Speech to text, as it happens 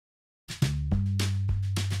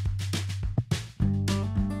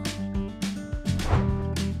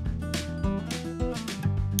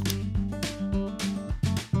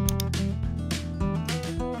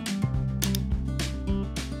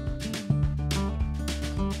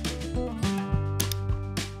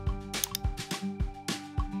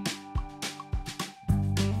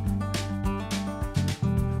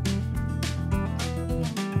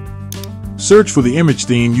Search for the image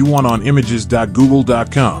theme you want on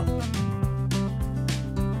images.google.com.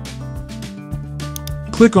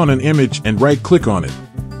 Click on an image and right-click on it.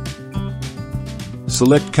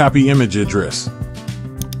 Select Copy Image Address.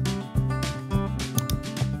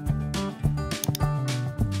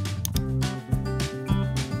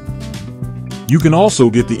 You can also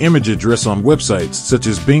get the image address on websites such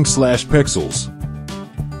as Bing/Pexels.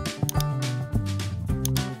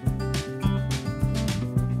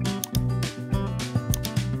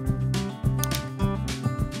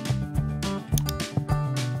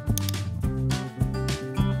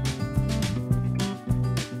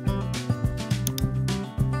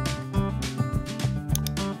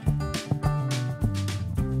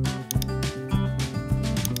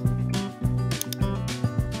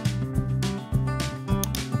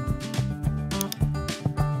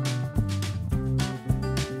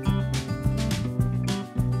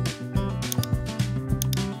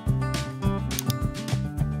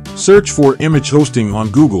 Search for image hosting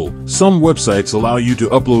on Google. Some websites allow you to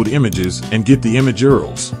upload images and get the image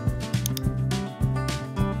URLs.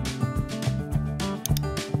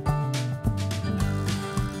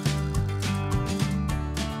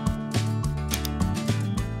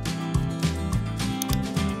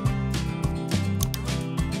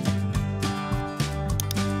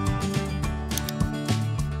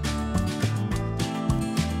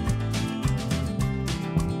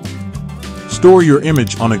 Store your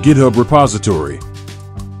image on a GitHub repository.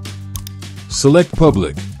 Select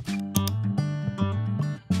Public.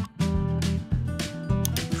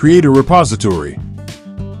 Create a repository.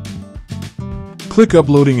 Click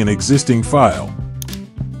Uploading an existing file.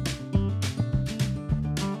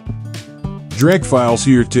 Drag files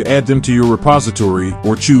here to add them to your repository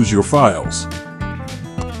or choose your files.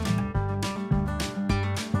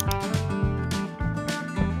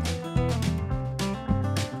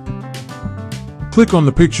 Click on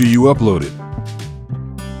the picture you uploaded.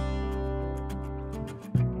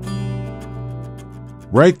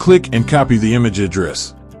 Right-click and copy the image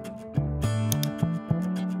address.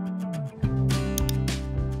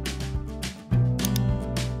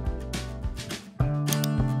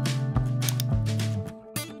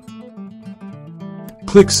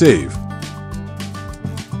 Click Save.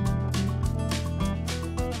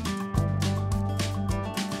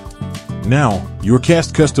 Now, your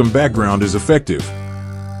cast custom background is effective.